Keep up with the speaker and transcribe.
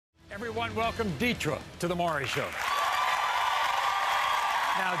Everyone, welcome Detra to the Maury Show.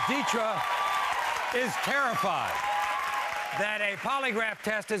 Now, Detra is terrified that a polygraph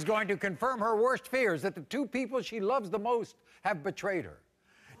test is going to confirm her worst fears, that the two people she loves the most have betrayed her.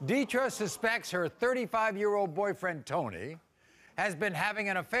 Detra suspects her 35-year-old boyfriend, Tony, has been having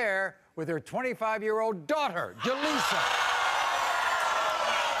an affair with her 25-year-old daughter, Jelissa.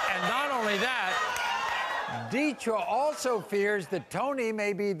 And not only that, Detra also fears that Tony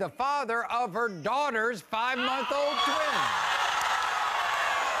may be the father of her daughter's 5-month-old twin.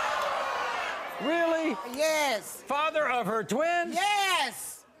 Really? Yes. Father of her twins?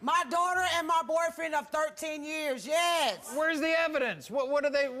 Yes. My daughter and my boyfriend of 13 years, yes. Where's the evidence? What do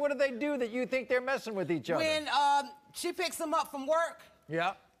they do that you think they're messing with each other? When she picks them up from work,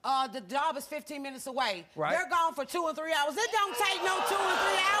 yeah. The job is 15 minutes away. Right. They're gone for 2 or 3 hours. It don't take no 2 or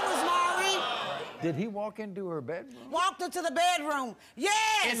 3 hours, Maury. Did he walk into her bedroom? Walked into the bedroom.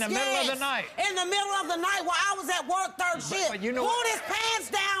 Yes. In the middle of the night? In the middle of the night while I was at work third shift. But you know Pulled his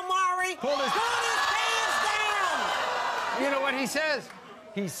pants down, Maury. Pulled his pants down. You know what he says?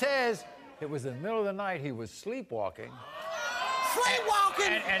 He says it was in the middle of the night. He was sleepwalking.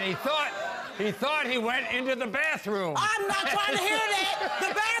 Sleepwalking? And he thought he went into the bathroom. I'm not trying to hear that.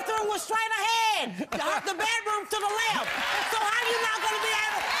 The bathroom was straight ahead. The bedroom to the left. So how you not going to be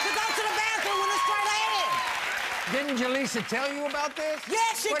able to go to the bathroom when it's straight ahead? Didn't Jelissa tell you about this?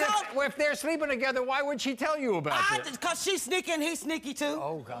 Yes, she told... If they're sleeping together, why would she tell you about this? Because she's sneaky and he's sneaky, too.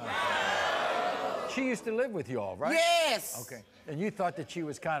 Oh, God. She used to live with you all, right? Yes. Okay. And you thought that she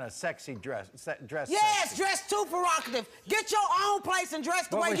was kind of sexy dressed Yes, sexy. dressed too provocative. Get your own place and dress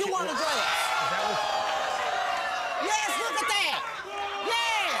the way you want to dress. Yes, look at that.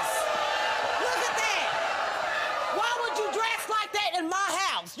 Yes. Look at that. Why would you dress like that in my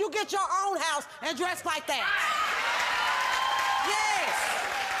house? You get your own house and dress like that. Yes.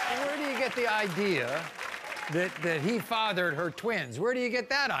 Where do you get the idea that he fathered her twins? Where do you get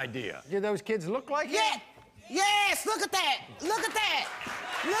that idea? Do those kids look like him? Yes, look at that. Look at that.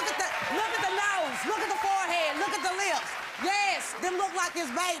 Look at the nose. Look at the forehead. Look at the lips. Yes, them look like his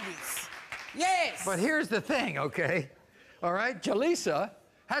babies. Yes. But here's the thing, okay? All right, Jelissa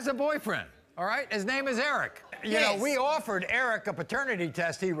has a boyfriend, all right? His name is Eric. You know, we offered Eric a paternity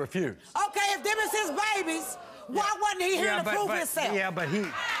test, he refused. Okay, if them is his babies, why wasn't he here to prove himself? Yeah, but he...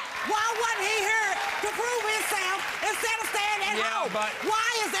 Why wasn't he here to prove himself instead of staying at home? Why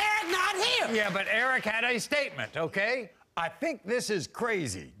is Eric not here? Yeah, but Eric had a statement, okay? I think this is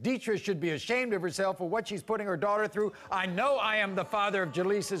crazy. Detra should be ashamed of herself for what she's putting her daughter through. I know I am the father of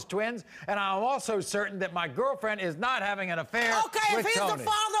Jelissa's twins, and I'm also certain that my girlfriend is not having an affair with Tony. Okay, if he's the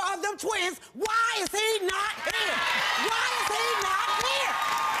father of them twins, why is he not here? Why is he not here?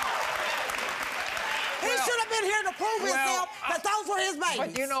 He should have been here to prove himself that those were his babies.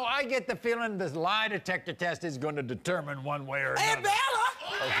 But, you know, I get the feeling this lie detector test is going to determine one way or another. It better.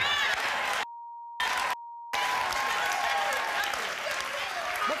 Okay.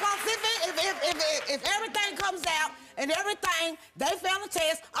 Because if everything comes out and everything, they fail the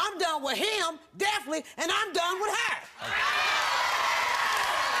test, I'm done with him, definitely, and I'm done with her. Okay.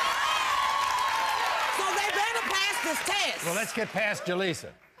 So they better pass this test. Well, let's get past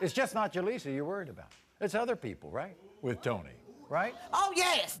Jelissa. It's just not Jelissa you're worried about. It's other people, right? With Tony, right? Oh,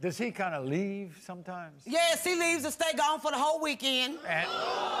 yes. Does he kind of leave sometimes? Yes, he leaves and stay gone for the whole weekend. And...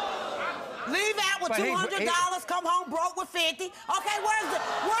 Leave out with $200, come home broke with 50. Okay,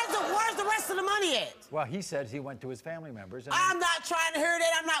 where's the rest of the money at? Well, he said he went to his family members. And I'm not trying to hear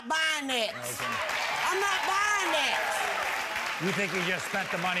that. I'm not buying that. Okay. I'm not buying that. You think he just spent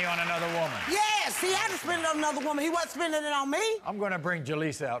the money on another woman? Yes, he had to spend it on another woman. He wasn't spending it on me. I'm going to bring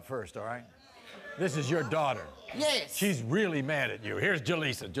Jelissa out first, all right? This is your daughter. Yes. She's really mad at you. Here's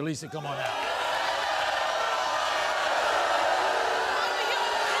Jelissa. Jelissa, come on out.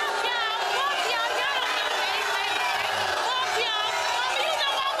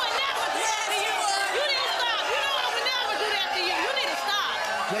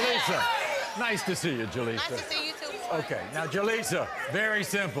 Jelissa, nice to see you, Jelissa. Nice to see you, too. Okay, now, Jelissa, very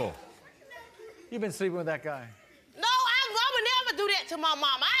simple. You've been sleeping with that guy? No, I would never do that to my mom.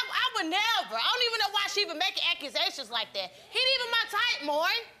 I would never. I don't even know why she even making accusations like that. He ain't even my type,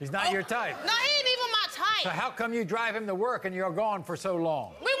 Maury. He's not your type? No, he ain't even my type. So how come you drive him to work and you're gone for so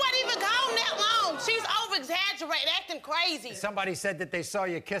long? We weren't even gone that long. She's over-exaggerating, acting crazy. Somebody said that they saw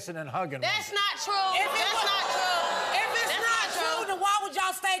you kissing and hugging. That's not true. That's not true. If it's not true, then why would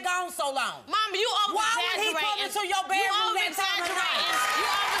y'all stay gone so long? Mama, you over-exaggerating. Why would he come into your bedroom that time of night?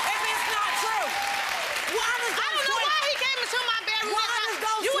 If it's not true, why does I don't know why he came into my bedroom that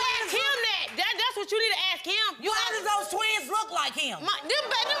time. You ask him that. That's what you need to ask him. Why does those twins look like him? Them my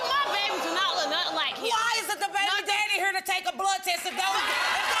to take a blood test. It's done for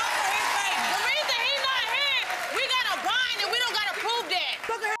his baby. The reason he's not here, we got a bind and we don't got to prove that.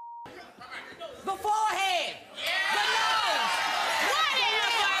 Look at the forehead. The nose.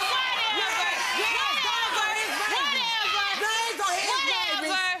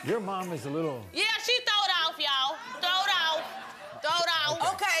 Your mom is a little... Yeah, she throwed off, y'all. Throwed off.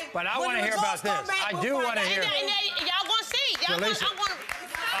 Okay. But I want to hear about this. I do want to hear... Y'all gonna see. Y'all gonna see.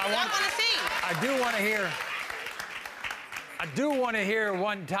 I do want to hear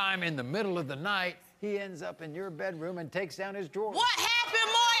one time in the middle of the night, he ends up in your bedroom and takes down his drawer. What happened,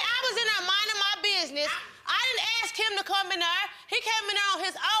 Maury? I was in there minding my business. I didn't ask him to come in there. He came in there on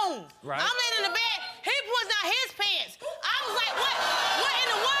his own. Right. I'm laying in the bed. He pulls down his pants. I was like, what in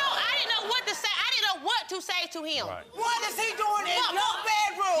the world? I didn't know what to say. I didn't know what to say to him. Right. What is he doing in your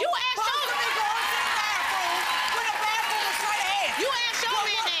bedroom? You asked your man. With a bathroom is straight ahead. You asked your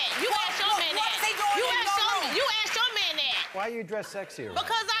man that. You asked your man that. What is he doing in your room? You asked your man that. Why you dress sexier?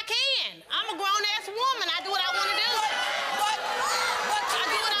 Because I can. I'm a grown-ass woman. I do what I want to do. I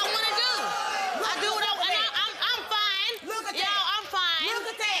do what I want to do. I do what I want. I'm fine. Look at Y'all, that. I'm fine. Look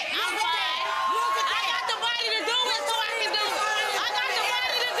at that. I'm Look at fine. that. Look at that. I got the body to do it, so I can do it. I got the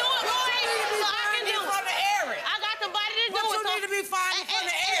body to do it, Maury, so I can do it. I got the body to do But it. you need to be fine in front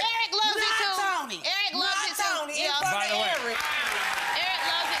of Eric. Eric loves it too. Tony. Eric loves it too. Tony. In Yeah. front By of the way. Eric. Eric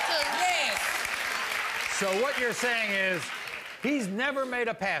loves it too. Yes. So what you're saying is, he's never made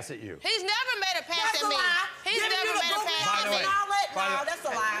a pass at you. He's never made a pass That's at a me. lie. He's Giving never you the made a boobies pass By the at way, me. No, that's a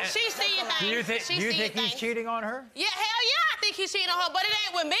lie. She seeing Do you things. think, he's cheating on her? Yeah, hell yeah, I think he's cheating on her, but it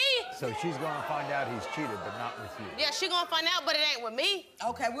ain't with me. So she's going to find out he's cheated, but not with you. Yeah, she gonna find out, but it ain't with me.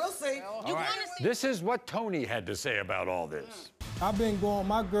 Okay, we'll see. You All right. wanna see? This is what Tony had to say about all this. I've been going with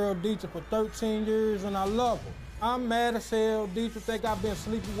my girl Detra for 13 years and I love her. I'm mad as hell. Detra think I've been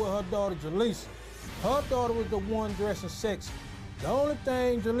sleeping with her daughter Jelissa. Her daughter was the one dressing sexy. The only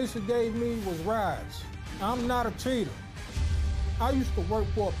thing Jelissa gave me was rides. I'm not a cheater. I used to work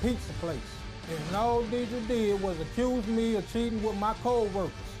for a pizza place, and all Detra did was accuse me of cheating with my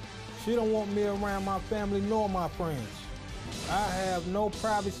co-workers. She don't want me around my family nor my friends. I have no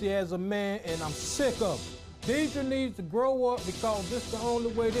privacy as a man, and I'm sick of it. Detra needs to grow up because this is the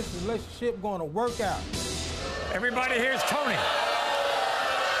only way this relationship gonna work out. Everybody here's Tony.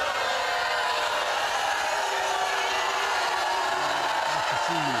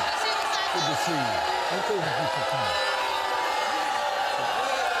 Good to see you.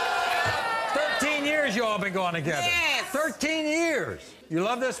 13 years you all been going together. Yes. 13 years. You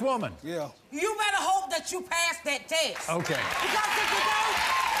love this woman. Yeah. You better hope that you pass that test. Okay. Because if you don't,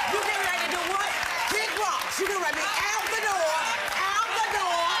 you get ready to do what? Big rocks. You get ready to be out the door, out the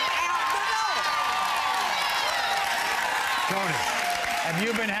door, out the door. Tony, have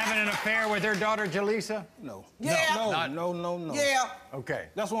you been having an affair with her daughter, Jelissa? No. Yeah. No. Yeah. Okay.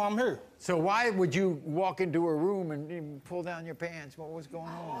 That's why I'm here. So why would you walk into a room and even pull down your pants? What was going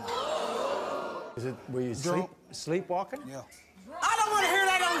on? Were you Drunk. sleepwalking? Yeah. I don't want to hear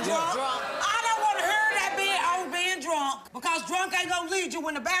that on drunk. I don't want to hear that being drunk, because drunk ain't gonna lead you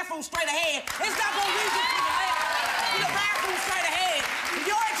in the bathroom straight ahead. It's not gonna lead you to the bathroom straight ahead.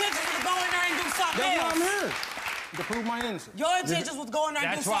 Your intentions was to go in there and do something That's why else. I'm here. To prove my innocence. Your intentions was to go in there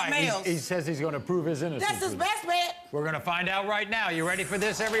and do That's something why else. he says he's going to prove his innocence. That's his best bet. We're going to find out right now. You ready for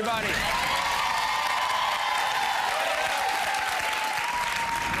this, everybody?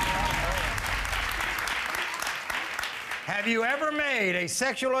 Have you ever made a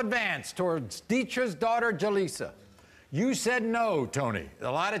sexual advance towards Detra's daughter, Jelissa? You said no, Tony. The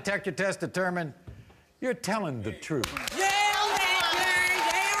lie detector test determined you're telling the truth. Yeah, on that.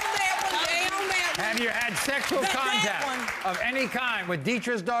 Have you had sexual contact of any kind with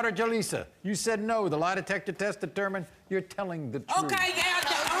Detra's daughter, Jelissa? You said no. The lie detector test determined you're telling the truth. Okay, yeah,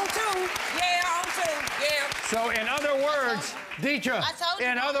 on two. Yeah, on two. Yeah. So, in other words, Detra, I told you.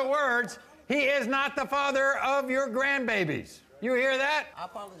 in other words, he is not the father of your grandbabies. You hear that? I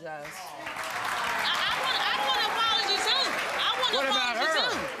apologize. I want an apology too. I want What an about apology her?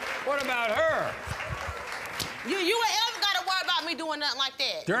 too. What about her? You ain't ever got to worry about me doing nothing like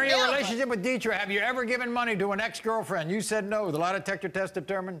that. During your Never. relationship with Detra, have you ever given money to an ex-girlfriend? You said no. The lie detector test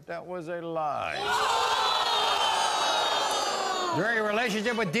determined that was a lie. During your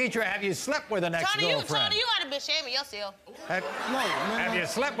relationship with Detra, have you slept with an ex-girlfriend? Tony, you ought to be shaming yourself. Have you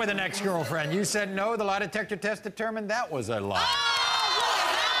slept with an ex-girlfriend? You said no. The lie detector test determined that was a lie.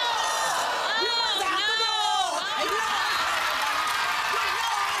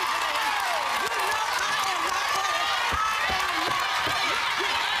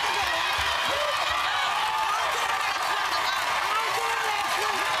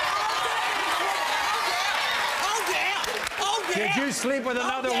 Did you sleep with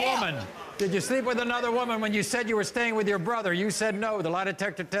another woman? Did you sleep with another woman when you said you were staying with your brother? You said no. The lie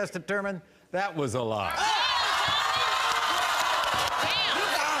detector test determined that was a lie.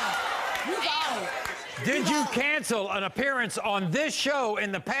 Did you cancel an appearance on this show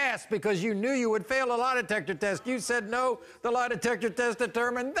in the past because you knew you would fail a lie detector test? You said no. The lie detector test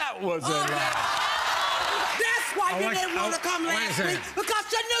determined that was a lie. That's why you didn't want to come last week,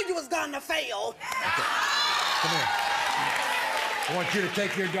 because you knew you was gonna fail. Okay. Come here. I want you to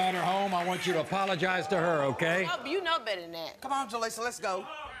take your daughter home. I want you to apologize to her, okay? Oh, you know better than that. Come on, Jelissa, let's go.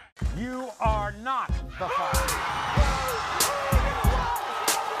 You are not the father.